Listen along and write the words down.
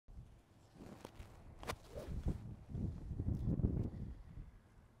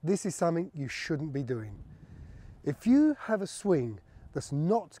this is something you shouldn't be doing. If you have a swing that's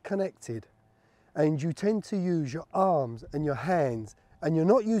not connected and you tend to use your arms and your hands and you're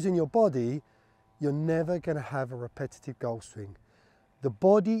not using your body, you're never going to have a repetitive golf swing. The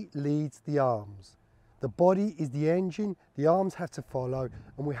body leads the arms. The body is the engine, the arms have to follow,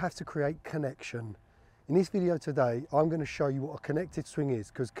 and we have to create connection. In this video today, I'm going to show you what a connected swing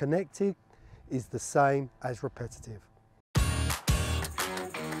is, because connected is the same as repetitive.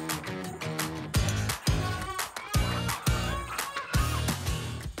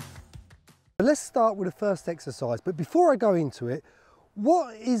 Let's start with the first exercise, but before I go into it,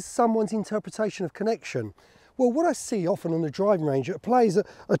 what is someone's interpretation of connection? Well, what I see often on the driving range, players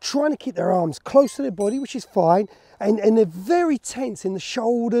are trying to keep their arms close to their body, which is fine, and they're very tense in the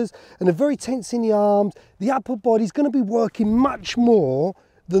shoulders and they're very tense in the arms. The upper body is going to be working much more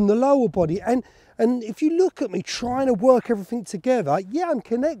than the lower body. And if you look at me trying to work everything together, yeah, I'm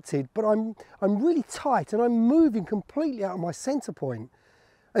connected, but I'm really tight and I'm moving completely out of my center point.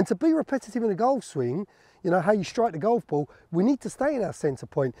 And to be repetitive in a golf swing, you know, how you strike the golf ball, we need to stay in our center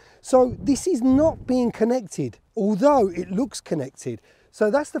point. So this is not being connected, although it looks connected. So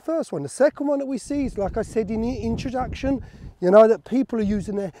that's the first one. The second one that we see is, like I said in the introduction, you know, that people are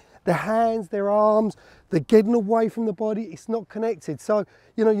using their hands, their arms, they're getting away from the body. It's not connected. So,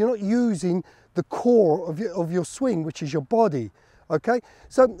 you know, you're not using the core of your swing, which is your body, okay?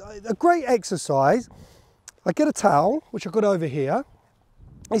 So a great exercise, I get a towel, which I've got over here.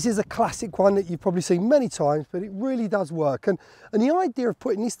 This is a classic one that you've probably seen many times, but it really does work. And the idea of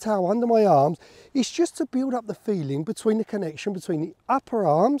putting this towel under my arms is just to build up the feeling between the connection between the upper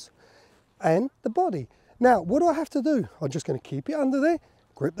arms and the body. Now, what do I have to do? I'm just going to keep it under there,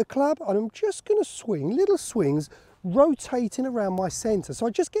 grip the club, and I'm just going to swing, little swings, rotating around my center. So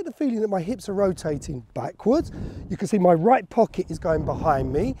I just get the feeling that my hips are rotating backwards. You can see my right pocket is going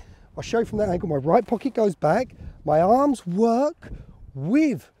behind me. I'll show you from that angle, my right pocket goes back, my arms work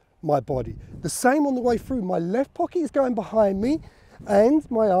with my body. The same on the way through. My left pocket is going behind me and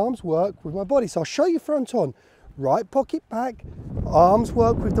my arms work with my body. So I'll show you front on. Right pocket back, arms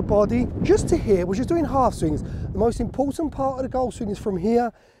work with the body. Just to here, we're just doing half swings. The most important part of the golf swing is from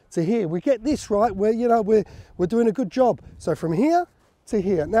here to here. We get this right where, you know, we're doing a good job. So from here to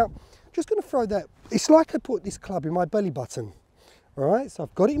here. Now, just going to throw that. It's like I put this club in my belly button. All right, so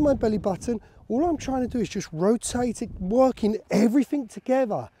I've got it in my belly button. All I'm trying to do is just rotate it, working everything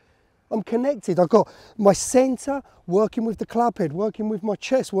together. I'm connected. I've got my center working with the club head, working with my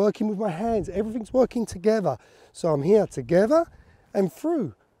chest, working with my hands. Everything's working together. So I'm here together and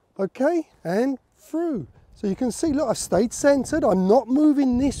through, okay, and through. So you can see, look, I've stayed centered. I'm not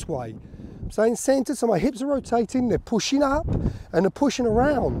moving this way. I'm staying centered, so my hips are rotating. They're pushing up and they're pushing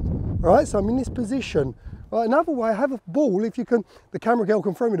around. All right, so I'm in this position. Right, another way, I have a ball. If you can, the camera girl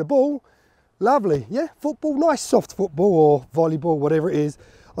can throw me the ball. Lovely, yeah, football, nice soft football or volleyball, whatever it is.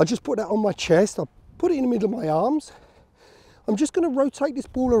 I just put that on my chest. I put it in the middle of my arms. I'm just going to rotate this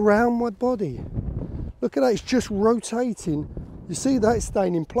ball around my body. Look at that, it's just rotating. You see that, it's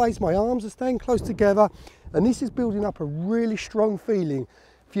staying in place. My arms are staying close together. And this is building up a really strong feeling.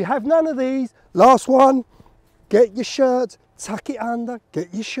 If you have none of these, last one, get your shirt, tuck it under,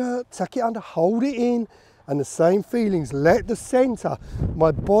 get your shirt, tuck it under, hold it in. And the same feelings, let the center,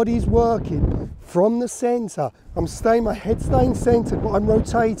 my body's working from the center. I'm staying, my head staying centered, but I'm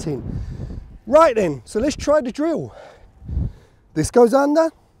rotating. Right then, so let's try the drill. This goes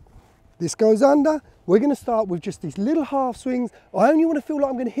under, this goes under. We're gonna start with just these little half swings. I only wanna feel like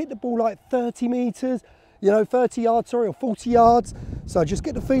I'm gonna hit the ball like 30 meters, you know, 30 yards, sorry, or 40 yards. So I just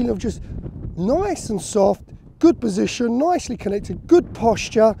get the feeling of just nice and soft, good position, nicely connected, good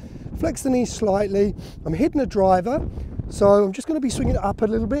posture. Flex the knees slightly. I'm hitting a driver, so I'm just going to be swinging it up a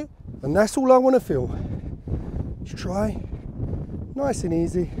little bit, and that's all I want to feel. Just try, nice and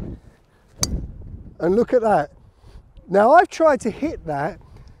easy. And look at that. Now I've tried to hit that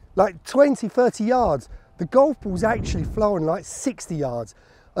like 20, 30 yards. The golf ball's actually flowing like 60 yards.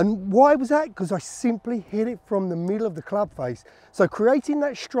 And why was that? Because I simply hit it from the middle of the club face. So creating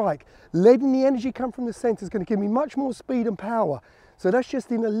that strike, letting the energy come from the center is going to give me much more speed and power. So that's just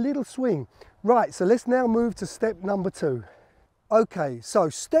in a little swing. Right, so let's now move to step number 2. Okay, so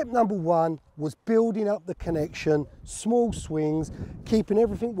step number 1 was building up the connection, small swings, keeping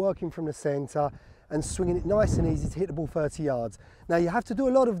everything working from the center and swinging it nice and easy to hit the ball 30 yards. Now you have to do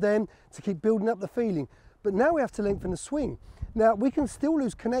a lot of them to keep building up the feeling, but now we have to lengthen the swing. Now we can still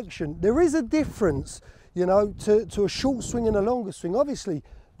lose connection. There is a difference, you know, to a short swing and a longer swing. Obviously,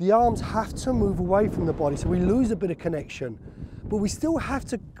 the arms have to move away from the body, so we lose a bit of connection. But we still have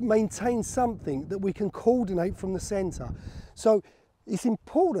to maintain something that we can coordinate from the center. So it's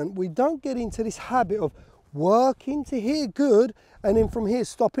important we don't get into this habit of working to here good and then from here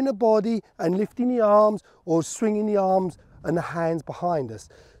stopping the body and lifting the arms or swinging the arms and the hands behind us.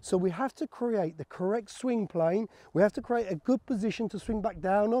 So we have to create the correct swing plane. We have to create a good position to swing back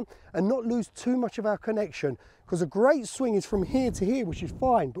down on and not lose too much of our connection, because a great swing is from here to here, which is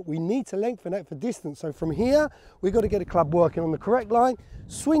fine, but we need to lengthen that for distance. So from here, we've got to get a club working on the correct line,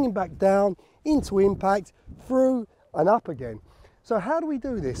 swinging back down into impact, through and up again. So how do we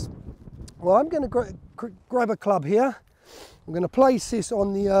do this? Well, I'm going to grab a club here. I'm going to place this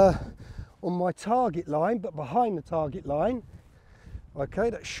on the on my target line, but behind the target line.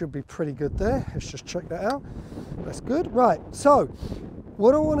 Okay, that should be pretty good there. Let's just check that out. That's good. Right, so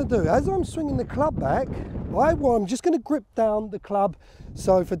what I want to do, as I'm swinging the club back, I'm just going to grip down the club,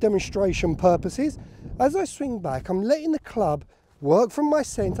 so for demonstration purposes, as I swing back, I'm letting the club work from my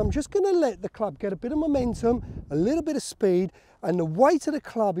centre. I'm just going to let the club get a bit of momentum, a little bit of speed, and the weight of the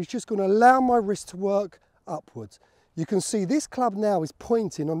club is just going to allow my wrist to work upwards. You can see this club now is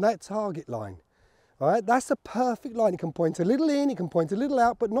pointing on that target line. All right, that's a perfect line. It can point a little in, it can point a little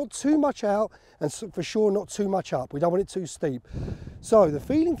out, but not too much out, and for sure not too much up. We don't want it too steep. So the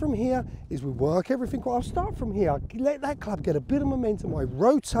feeling from here is we work everything. I'll start from here. I let that club get a bit of momentum. I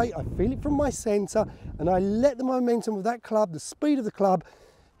rotate, I feel it from my centre, and I let the momentum of that club, the speed of the club,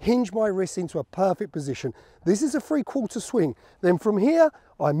 hinge my wrist into a perfect position. This is a 3/4 swing. Then from here,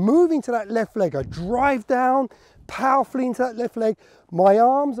 I move into that left leg. I drive down powerfully into that left leg. My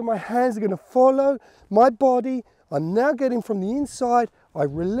arms and my hands are going to follow my body. I'm now getting from the inside. I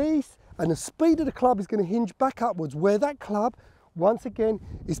release, and the speed of the club is going to hinge back upwards, where that club, once again,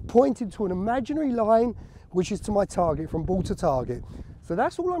 is pointed to an imaginary line, which is to my target, from ball to target. So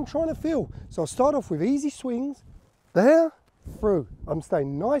that's all I'm trying to feel. So I'll start off with easy swings, there, through. I'm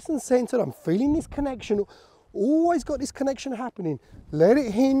staying nice and centered. I'm feeling this connection. Always got this connection happening. Let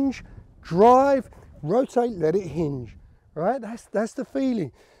it hinge, drive, rotate, let it hinge. Right, that's the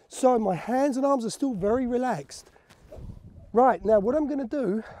feeling. So my hands and arms are still very relaxed. Right, now what I'm going to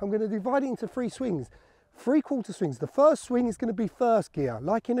do, I'm going to divide it into 3 swings, 3/4 swings. The first swing is going to be first gear,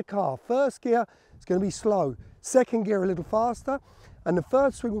 like in a car. First gear is going to be slow, second gear a little faster, and the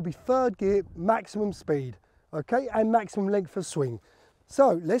third swing will be third gear, maximum speed, okay, and maximum length of swing.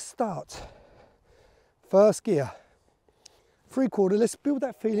 So let's start. First gear, 3/4, let's build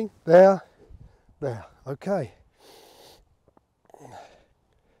that feeling. There, okay.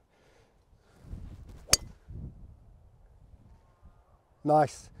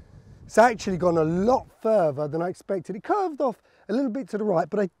 Nice. It's actually gone a lot further than I expected. It curved off a little bit to the right,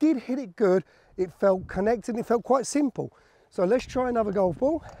 but I did hit it good. It felt connected, it felt quite simple. So let's try another golf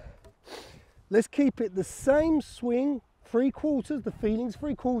ball. Let's keep it the same swing, 3/4, the feeling's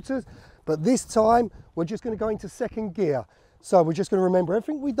 3/4, but this time we're just going to go into second gear. So we're just going to remember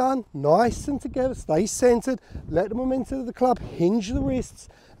everything we've done, nice and together, stay centered, let the momentum of the club hinge the wrists,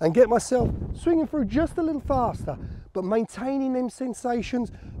 and get myself swinging through just a little faster, but maintaining them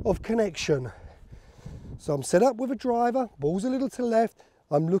sensations of connection. So I'm set up with a driver, ball's a little to the left,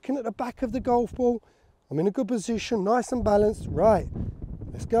 I'm looking at the back of the golf ball, I'm in a good position, nice and balanced. Right,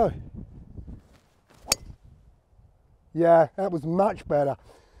 let's go. Yeah, that was much better.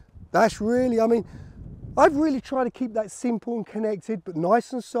 That's really, I mean, I've really tried to keep that simple and connected, but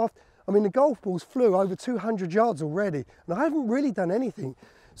nice and soft. I mean, the golf balls flew over 200 yards already, and I haven't really done anything.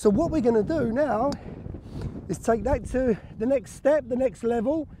 So what we're going to do now is take that to the next step, the next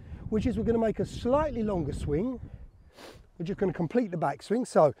level, which is we're going to make a slightly longer swing. We're just going to complete the backswing.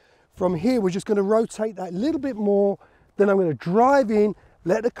 So from here, we're just going to rotate that a little bit more. Then I'm going to drive in,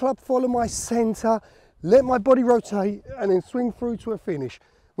 let the club follow my center, let my body rotate, and then swing through to a finish.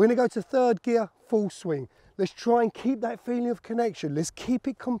 We're going to go to third gear, full swing. Let's try and keep that feeling of connection. Let's keep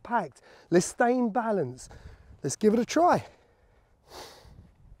it compact. Let's stay in balance. Let's give it a try.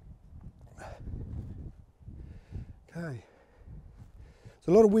 Okay. There's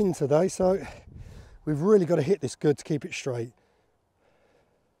a lot of wind today, so we've really got to hit this good to keep it straight.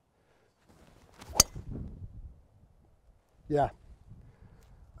 Yeah.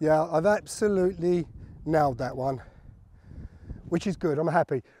 Yeah, I've absolutely nailed that one, which is good. I'm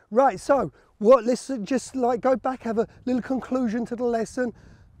happy. Right, so let's just like go back, have a little conclusion to the lesson.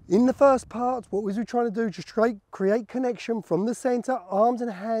 In the first part, what was we trying to do? Just create connection from the center, arms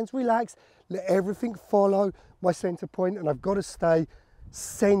and hands, relax, let everything follow my center point, and I've got to stay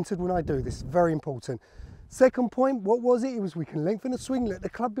centered when I do this. Very important. Second point, what was it? It was we can lengthen the swing, let the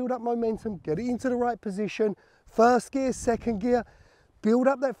club build up momentum, get it into the right position. First gear, second gear, build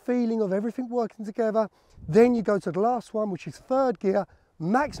up that feeling of everything working together. Then you go to the last one, which is third gear,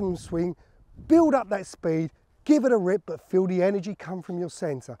 maximum swing, build up that speed, Give it a rip, but feel the energy come from your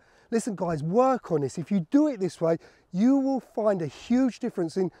center. Listen guys, work on this. If you do it this way, you will find a huge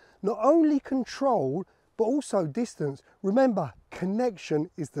difference in not only control, but also distance. Remember, connection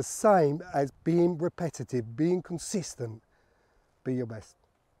is the same as being repetitive, being consistent. Be your best.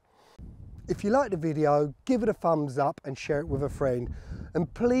 If you like the video, give it a thumbs up and share it with a friend.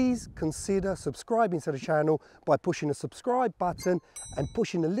 And please consider subscribing to the channel by pushing the subscribe button and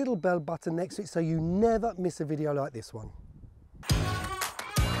pushing the little bell button next to it so you never miss a video like this one.